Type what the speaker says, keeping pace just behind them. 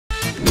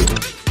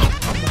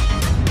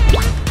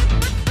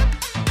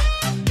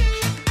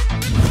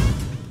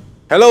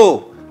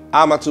Hello,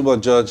 I'm Atubo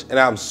George, and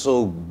I'm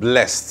so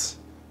blessed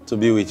to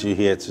be with you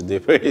here today.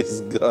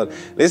 Praise God.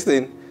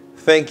 Listen,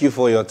 thank you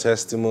for your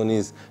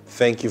testimonies.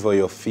 Thank you for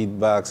your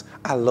feedbacks.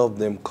 I love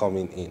them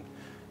coming in.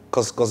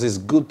 Because it's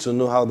good to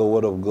know how the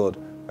Word of God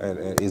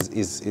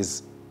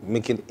is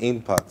making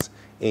impact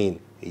in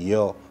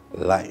your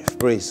life.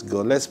 Praise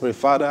God. Let's pray.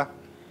 Father,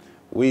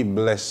 we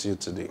bless you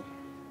today.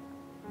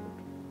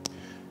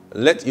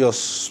 Let your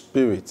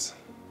Spirit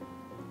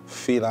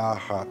fill our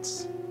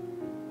hearts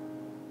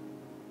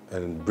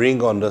and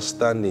bring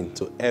understanding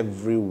to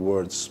every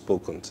word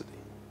spoken today.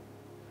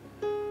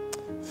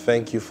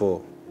 Thank you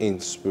for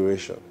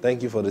inspiration.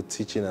 Thank you for the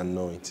teaching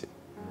anointing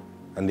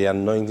and the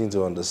anointing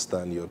to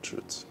understand your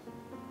truth.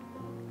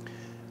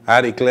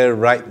 I declare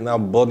right now,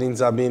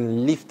 burdens are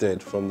being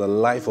lifted from the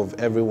life of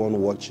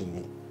everyone watching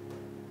me,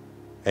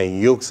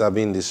 and yokes are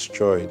being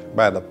destroyed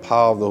by the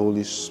power of the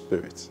Holy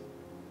Spirit.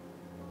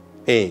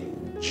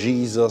 In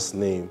Jesus'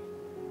 name,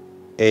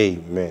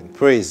 amen.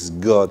 Praise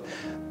God.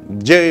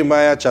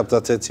 Jeremiah chapter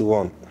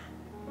 31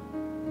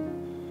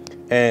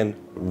 and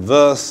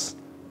verse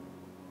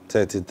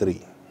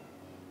 33.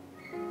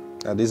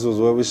 Now this was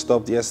where we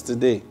stopped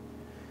yesterday.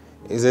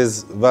 It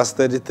says, verse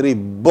 33,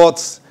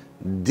 but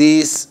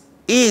this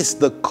is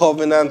the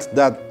covenant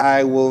that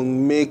I will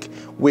make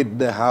with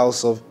the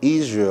house of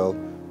Israel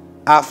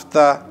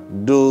after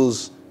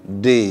those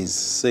days,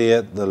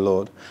 saith the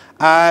Lord.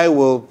 I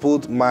will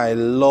put my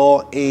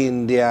law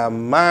in their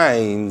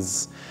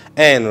minds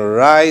and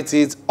write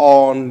it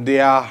on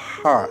their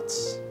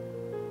hearts.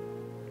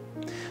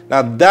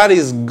 Now that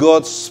is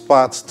God's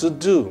part to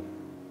do.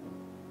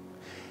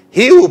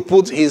 He will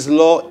put his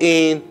law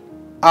in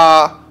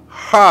our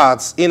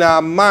hearts, in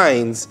our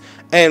minds,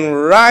 and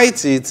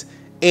write it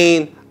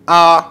in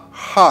our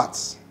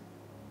hearts.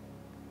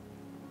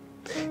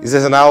 He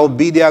says, and I will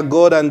be their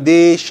God, and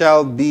they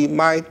shall be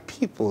my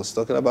people. It's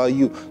talking about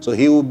you. So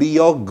he will be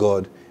your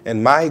God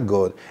and my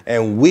God,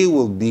 and we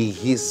will be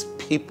his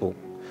people.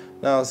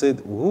 Now I said,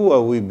 who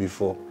are we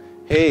before?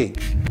 Hey,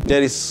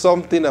 there is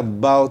something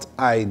about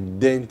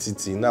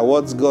identity. Now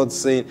what's God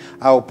saying?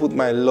 I will put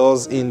my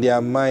laws in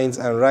their minds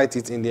and write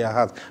it in their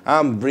hearts.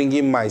 I'm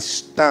bringing my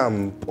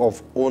stamp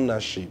of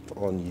ownership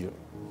on you.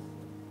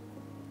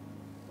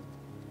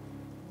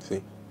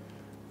 See?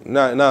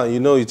 Now you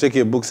know, you take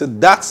a book, say,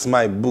 that's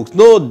my book.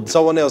 No,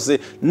 someone else say,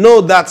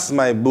 no, that's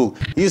my book.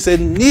 You say,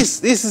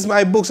 this is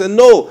my book. Say,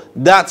 no,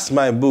 that's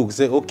my book.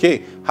 Say,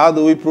 okay, how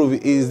do we prove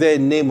it? Is there a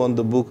name on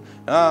the book?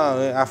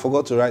 I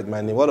forgot to write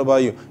my name. What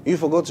about you? You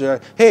forgot to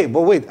write. Hey,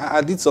 but wait,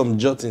 I did some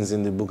jottings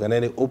in the book. And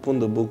then they open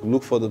the book,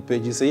 look for the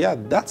page. You say, yeah,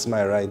 that's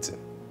my writing.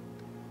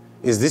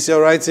 Is this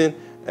your writing?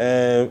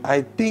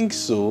 I think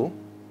so.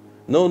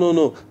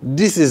 No.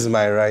 This is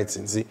my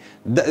writing. See,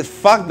 the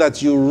fact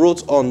that you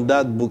wrote on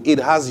that book, it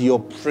has your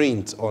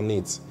print on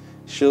it,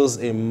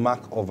 shows a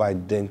mark of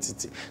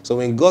identity. So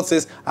when God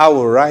says, I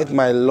will write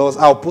my laws,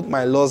 I'll put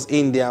my laws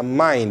in their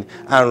mind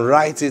and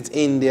write it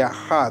in their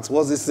hearts.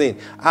 What's it saying?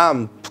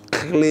 I'm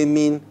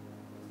claiming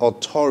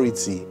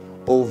authority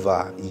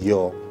over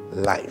your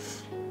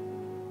life.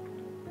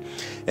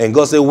 And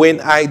God said,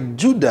 when I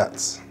do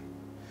that,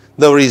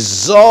 the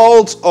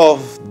result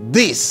of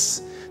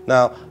this.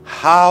 Now,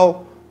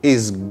 how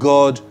is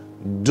God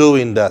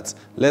doing that?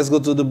 Let's go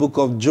to the book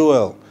of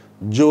Joel.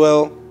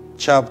 Joel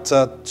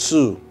chapter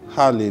 2.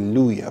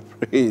 Hallelujah.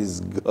 Praise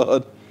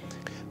God.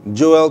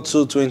 Joel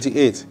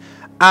 2:28.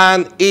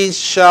 And it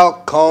shall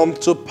come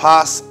to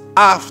pass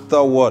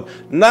afterward.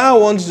 Now I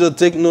want you to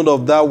take note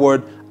of that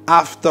word,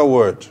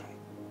 afterward.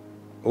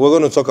 We're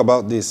going to talk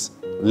about this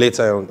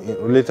later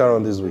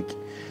on this week.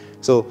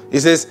 So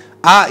it says,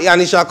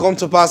 and it shall come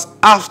to pass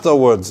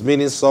afterwards,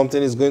 meaning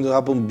something is going to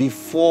happen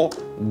before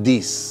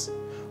this.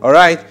 All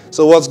right?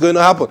 So what's going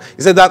to happen?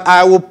 He said that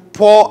I will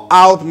pour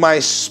out my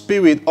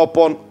spirit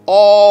upon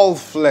all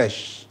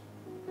flesh.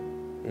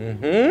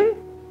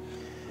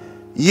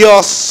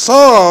 Your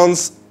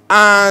sons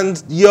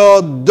and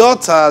your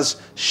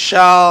daughters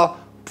shall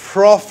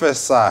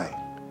prophesy.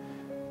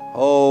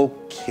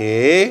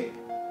 Okay.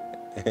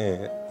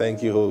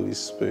 Thank you, Holy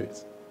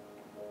Spirit.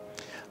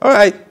 All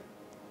right.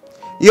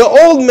 Your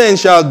old men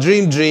shall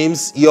dream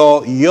dreams.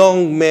 Your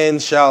young men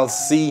shall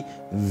see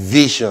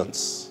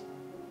visions.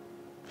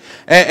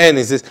 And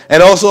it says,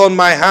 and also on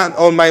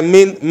my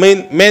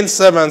men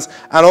servants,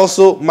 and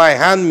also my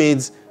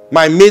handmaids,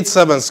 my maid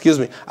servants,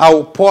 I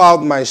will pour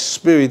out my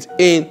spirit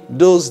in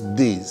those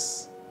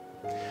days.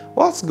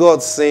 What's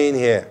God saying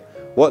here?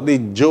 What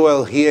did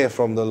Joel hear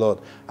from the Lord?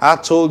 I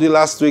told you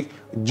last week,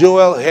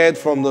 Joel heard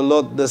from the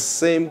Lord the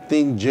same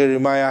thing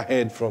Jeremiah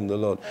heard from the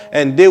Lord.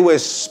 And they were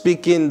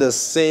speaking the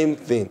same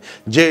thing.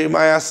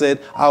 Jeremiah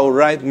said,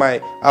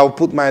 I'll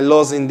put my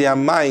laws in their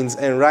minds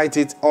and write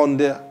it on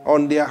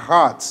their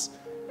hearts.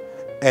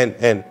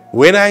 And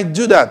when I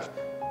do that,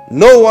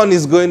 no one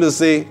is going to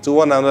say to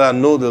one another,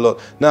 know the Lord.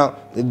 Now,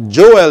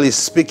 Joel is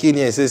speaking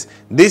here. He says,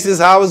 this is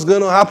how it's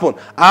going to happen.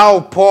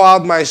 I'll pour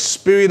out my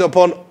spirit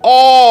upon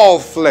all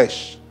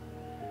flesh.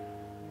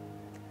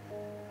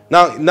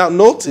 Now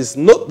note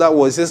that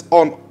word. It says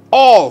on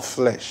all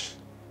flesh.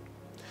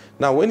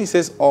 Now, when he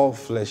says all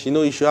flesh, you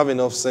know, you should have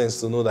enough sense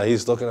to know that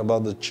he's talking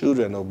about the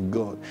children of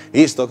God.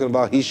 He's talking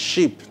about his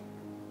sheep.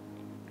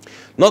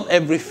 Not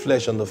every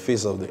flesh on the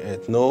face of the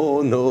earth.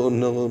 No.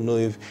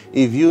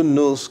 If you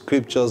know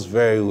scriptures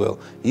very well,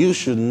 you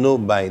should know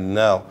by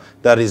now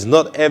that it's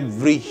not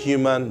every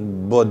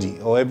human body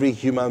or every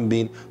human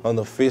being on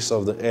the face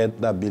of the earth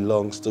that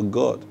belongs to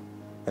God.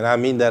 And I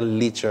mean that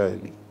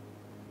literally.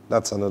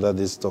 That's another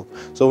day's talk.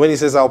 So when he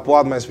says, I'll pour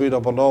out my spirit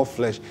upon all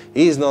flesh,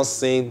 he is not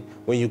saying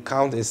when you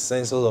count a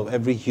census of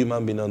every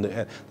human being on the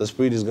earth, the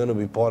spirit is going to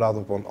be poured out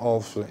upon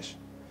all flesh.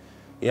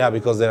 Yeah,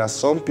 because there are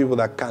some people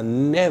that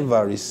can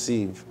never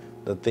receive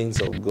the things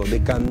of God. They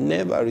can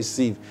never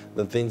receive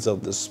the things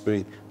of the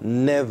Spirit.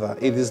 Never.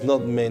 It is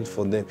not meant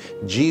for them.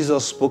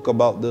 Jesus spoke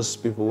about those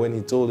people when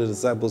he told the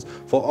disciples,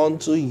 for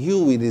unto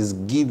you it is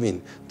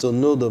given to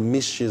know the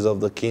mysteries of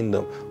the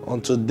kingdom.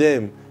 Unto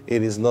them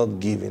it is not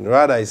given.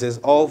 Rather, he says,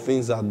 all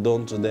things are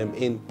done to them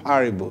in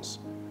parables.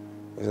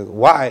 He says,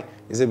 why?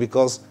 He said,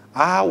 because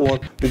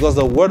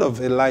the word of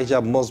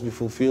Elijah must be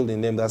fulfilled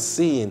in them. That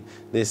seeing,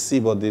 they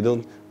see, but they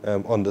don't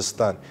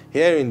understand.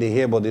 Hearing, they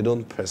hear, but they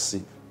don't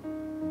perceive.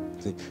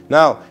 See?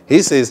 Now,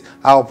 he says,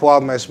 I'll pour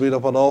out my spirit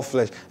upon all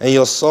flesh, and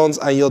your sons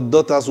and your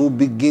daughters will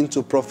begin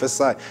to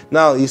prophesy.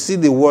 Now, you see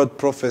the word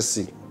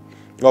prophecy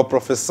or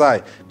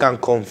prophesy can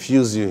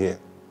confuse you here.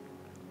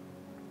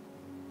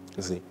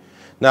 You see?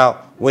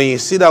 Now, when you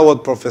see that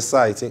word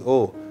prophesy, you think,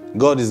 oh,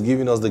 God is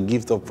giving us the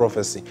gift of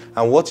prophecy.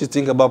 And what you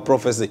think about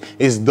prophecy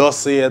is, thus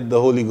saith the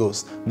Holy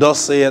Ghost, thus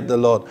saith the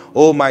Lord,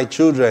 oh my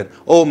children,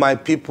 oh my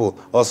people,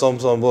 or some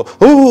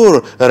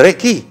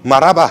reki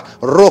maraba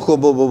roko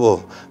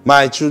bobobo,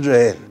 my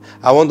children,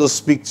 I want to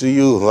speak to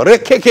you. Now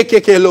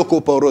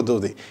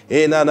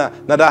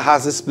that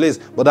has its place,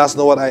 but that's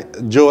not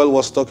what Joel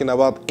was talking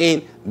about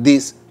in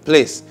this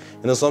place.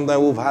 You know, sometimes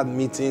we've had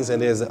meetings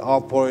and there's an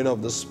outpouring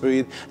of the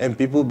Spirit and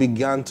people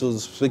began to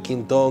speak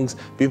in tongues.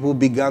 People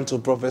began to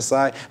prophesy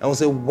and we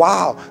say,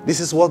 wow, this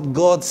is what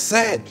God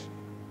said.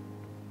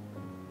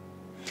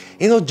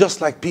 You know, just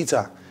like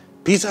Peter.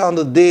 Peter on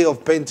the day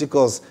of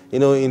Pentecost, you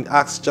know, in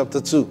Acts chapter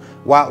 2,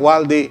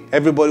 while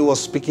everybody was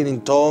speaking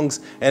in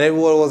tongues and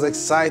everyone was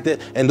excited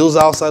and those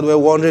outside were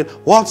wondering,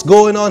 what's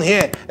going on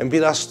here? And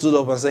Peter stood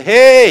up and said,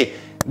 hey,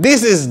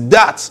 this is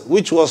that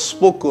which was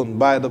spoken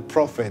by the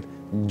prophet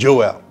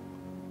Joel.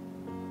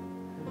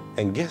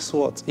 And guess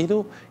what?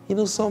 You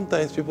know,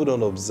 sometimes people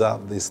don't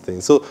observe these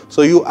things.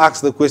 So you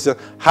ask the question,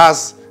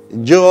 has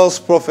Joel's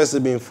prophecy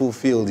been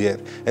fulfilled yet?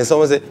 And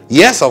someone said,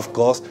 yes, of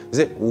course. You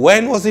say,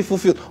 when was it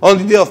fulfilled? On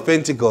the day of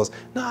Pentecost.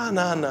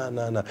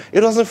 No.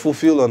 It wasn't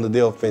fulfilled on the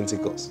day of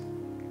Pentecost.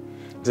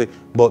 You say,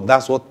 but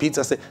that's what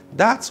Peter said.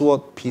 That's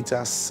what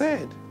Peter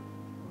said.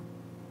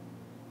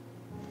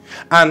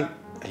 And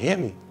hear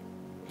me.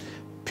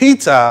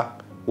 Peter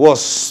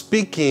was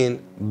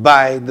speaking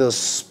by the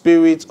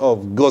Spirit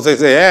of God.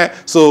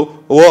 So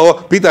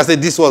Peter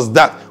said this was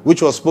that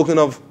which was spoken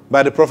of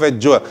by the prophet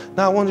Joel.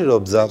 Now I want you to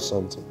observe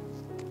something.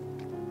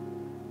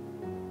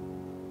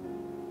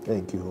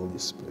 Thank you, Holy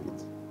Spirit.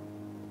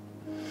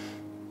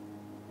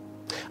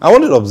 I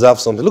want you to observe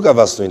something. Look at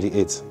verse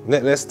 28.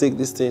 Let's take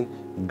this thing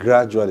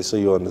gradually so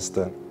you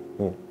understand.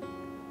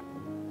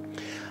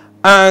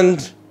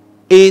 And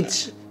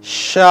it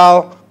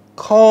shall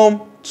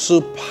come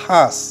to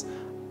pass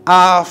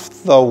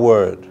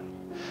afterward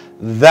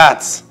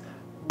that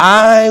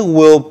I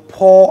will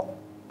pour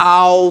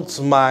out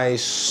my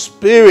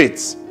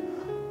spirit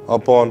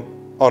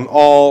on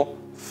all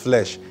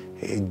flesh.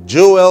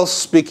 Joel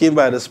speaking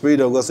by the Spirit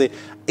of God say,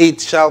 it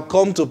shall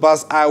come to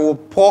pass, I will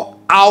pour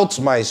out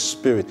my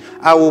spirit.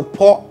 I will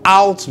pour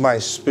out my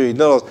spirit.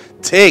 In other words,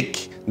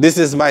 take, this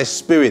is my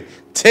spirit.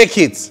 Take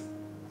it.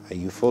 Are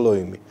you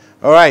following me?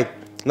 All right.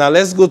 Now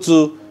let's go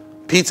to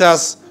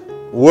Peter's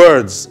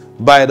words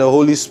by the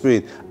Holy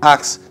Spirit.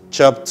 Acts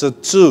chapter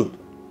 2.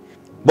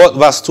 But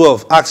verse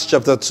 12. Acts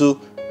chapter 2,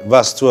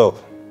 verse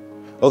 12.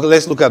 Okay,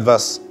 let's look at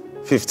verse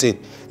 15.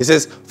 It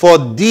says, for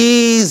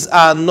these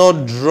are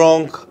not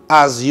drunk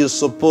as you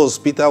suppose.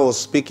 Peter was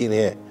speaking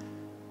here.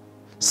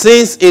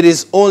 Since it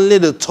is only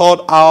the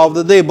third hour of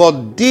the day.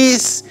 But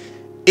this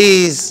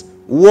is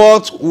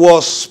what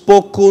was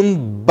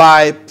spoken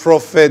by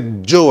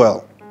prophet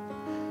Joel.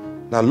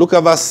 Now look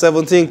at verse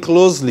 17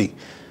 closely.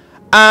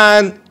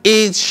 And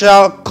it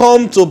shall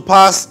come to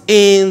pass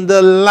in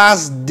the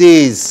last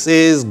days,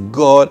 says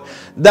God,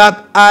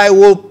 that I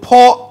will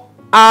pour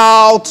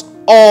out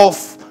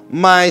of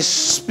my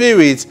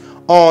spirit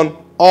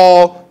on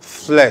all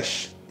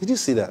flesh. Did you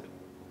see that?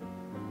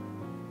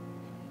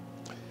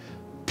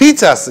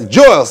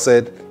 Joel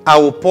said, I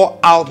will pour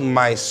out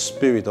my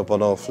spirit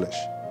upon all flesh.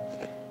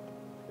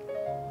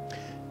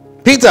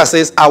 Peter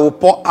says, I will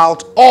pour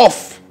out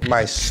of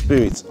my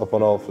spirit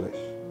upon all flesh.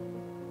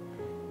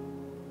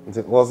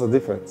 What's the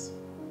difference?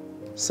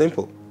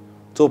 Simple.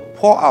 To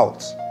pour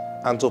out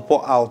and to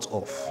pour out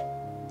of.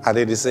 Are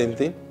they the same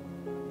thing?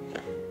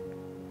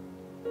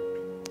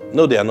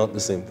 No, they are not the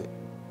same thing.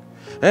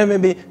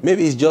 maybe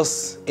it's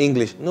just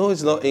English. No,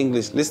 it's not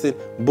English. Listen,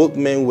 both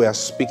men were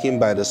speaking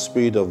by the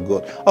Spirit of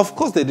God. Of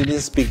course, they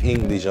didn't speak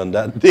English on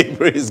that day,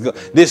 praise God.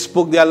 They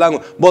spoke their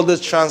language. But the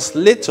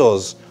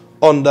translators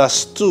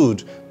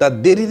understood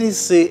that they didn't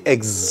say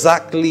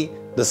exactly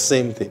the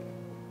same thing.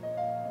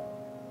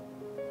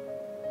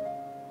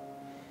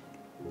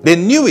 They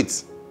knew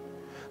it.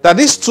 That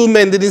these two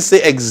men didn't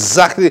say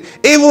exactly,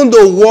 even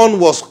though one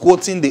was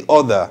quoting the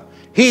other,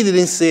 he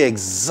didn't say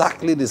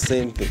exactly the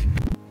same thing.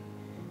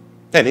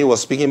 And he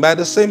was speaking by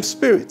the same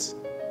Spirit.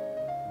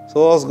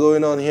 So what's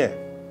going on here?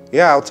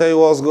 Yeah, I'll tell you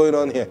what's going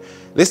on here.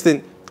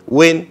 Listen,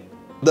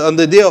 on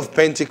the day of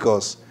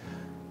Pentecost,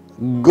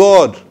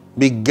 God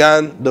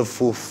began the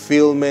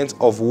fulfillment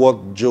of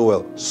what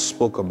Joel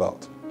spoke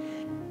about.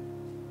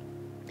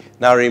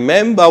 Now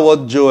remember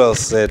what Joel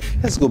said.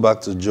 Let's go back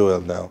to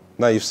Joel now.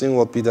 Now you've seen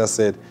what Peter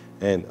said,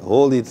 and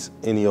hold it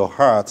in your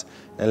heart,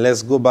 and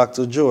let's go back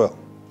to Joel.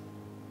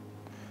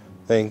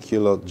 Thank you,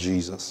 Lord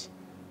Jesus.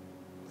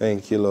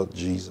 Thank you, Lord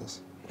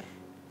Jesus.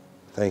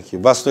 Thank you.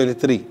 Verse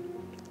 23.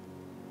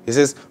 It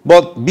says,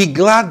 but be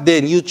glad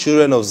then, you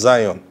children of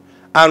Zion,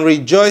 and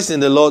rejoice in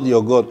the Lord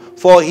your God,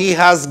 for he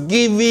has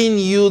given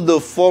you the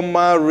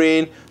former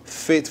rain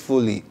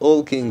faithfully.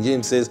 Old King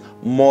James says,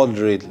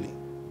 moderately.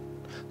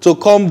 To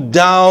come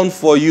down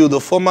for you the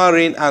former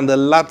rain and the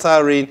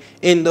latter rain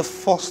in the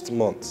first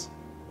month.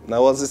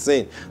 Now what's it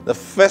saying? The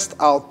first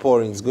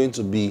outpouring is going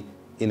to be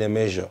in a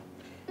measure.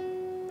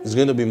 It's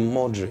going to be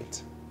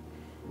moderate.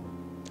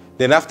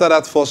 Then after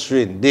that first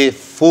rain, the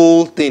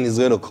full thing is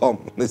going to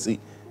come. Let's see.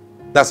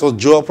 That's what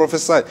Joel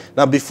prophesied.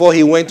 Now before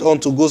he went on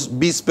to go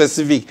be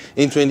specific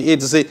in 28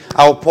 to say,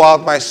 I'll pour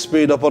out my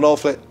Spirit upon all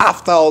flesh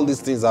after all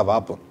these things have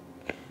happened.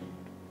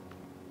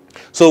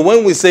 So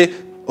when we say,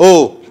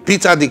 oh,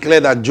 Peter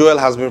declared that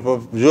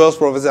Joel's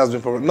prophecy has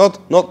been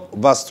fulfilled. Not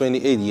verse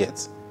 28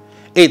 yet.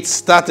 It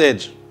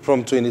started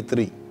from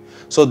 23.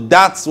 So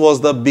that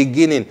was the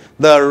beginning.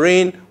 The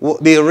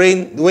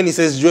rain, when he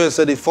says Joel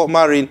said the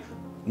former rain,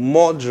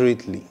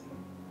 moderately.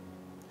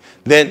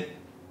 Then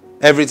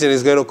everything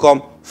is going to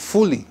come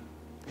fully.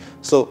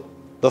 So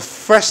the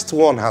first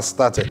one has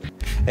started.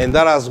 And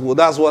that's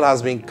what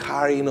has been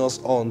carrying us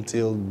on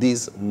till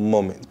this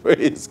moment.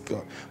 Praise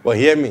God. But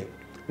hear me.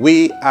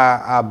 We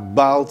are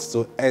about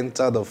to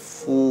enter the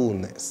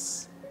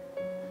fullness,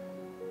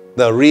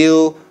 the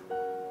real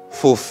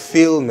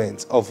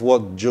fulfillment of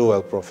what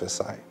Joel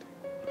prophesied.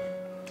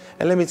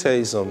 And let me tell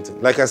you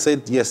something. Like I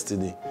said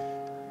yesterday,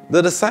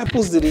 the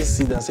disciples didn't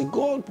sit there and say,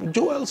 God,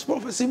 Joel's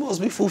prophecy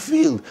must be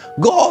fulfilled.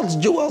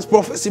 Joel's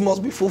prophecy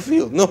must be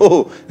fulfilled.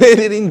 No, they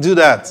didn't do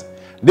that.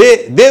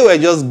 They were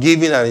just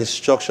given an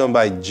instruction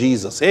by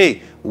Jesus.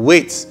 Hey,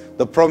 wait,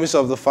 the promise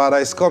of the Father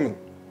is coming.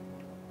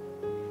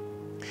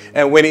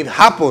 And when it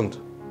happened,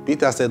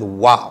 Peter said,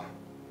 wow.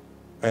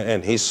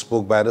 And he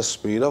spoke by the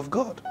Spirit of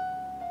God.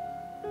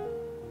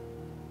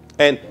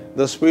 And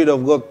the Spirit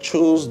of God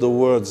chose the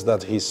words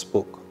that he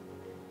spoke.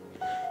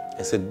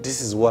 And said,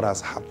 this is what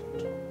has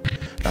happened.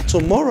 Now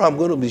tomorrow I'm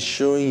going to be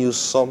showing you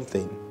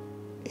something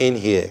in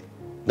here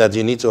that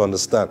you need to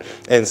understand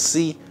and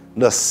see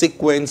the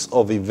sequence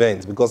of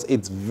events, because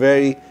it's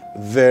very,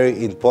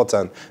 very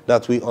important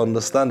that we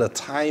understand the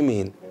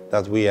timing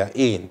that we are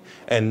in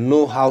and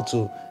know how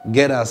to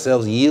get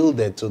ourselves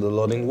yielded to the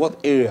Lord. In what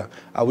area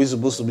are we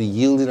supposed to be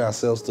yielding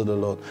ourselves to the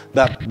Lord,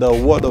 that the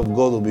word of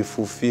God will be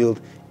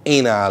fulfilled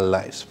in our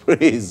lives?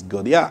 Praise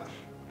God. Yeah.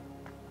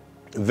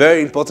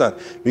 Very important,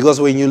 because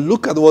when you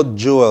look at what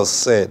Joel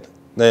said,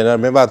 then I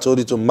remember I told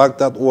you to mark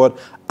that word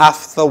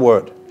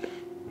afterward.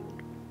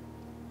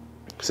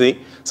 See?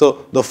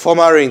 So the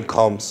former rain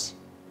comes,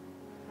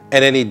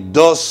 and then it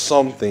does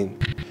something,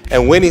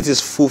 and when it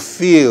is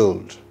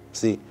fulfilled,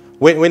 see,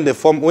 when the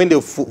former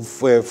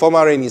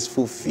rain is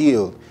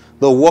fulfilled,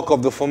 the work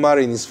of the former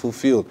rain is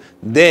fulfilled,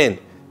 then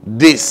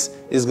this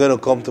is going to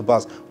come to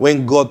pass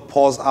when God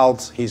pours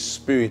out his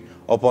Spirit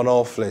upon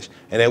all flesh,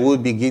 and then we'll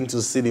begin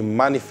to see the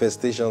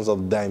manifestations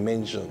of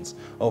dimensions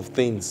of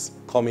things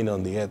coming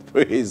on the earth.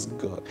 Praise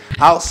God.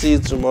 I'll see you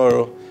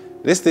tomorrow.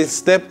 Listen,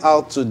 step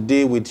out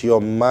today with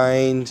your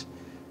mind,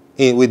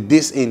 with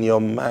this in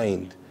your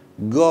mind.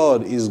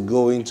 God is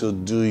going to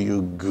do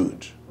you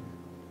good.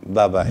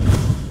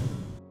 Bye-bye.